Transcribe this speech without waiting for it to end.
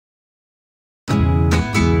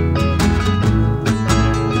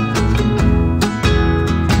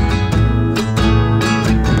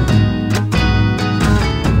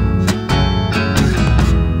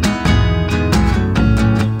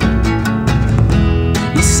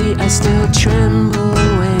see I still tremble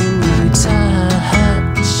when you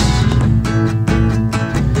touch,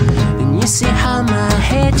 and you see how my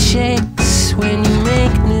head shakes when you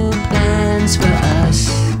make new plans for us.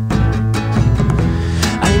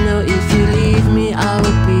 I know if you leave me I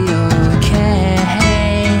will be okay,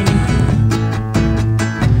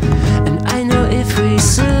 and I know if we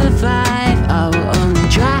survive I will only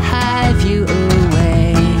drive you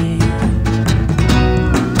away.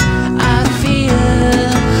 I feel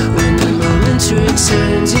when the moment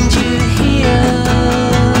returns and you hear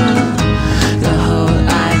the whole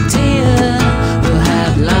idea will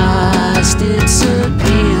have lost its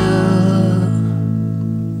appeal.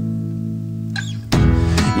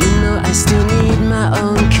 You know I still need my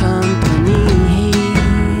own company,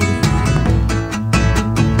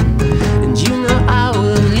 and you know I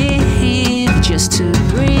will leave just to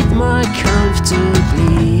breathe more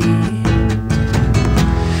comfortably.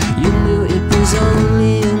 You knew it was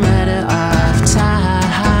only a matter of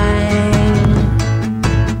time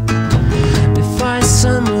before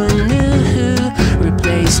someone new who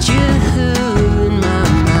replaced you in my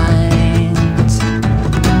mind.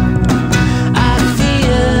 I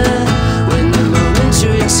feel when the moment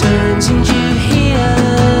returns and you hear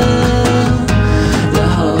the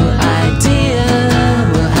whole idea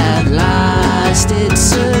will have lost its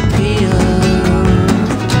appeal.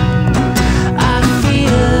 I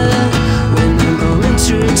feel when the moment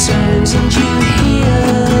returns and you hear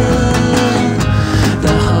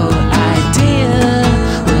the whole idea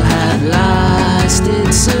will have lost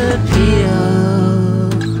its appeal.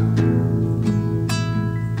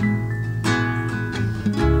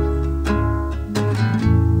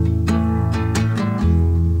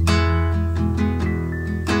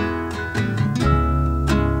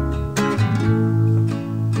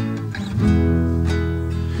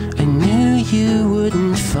 I knew you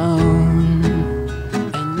wouldn't phone,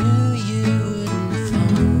 I knew you wouldn't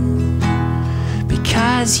phone,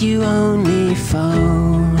 because you only phone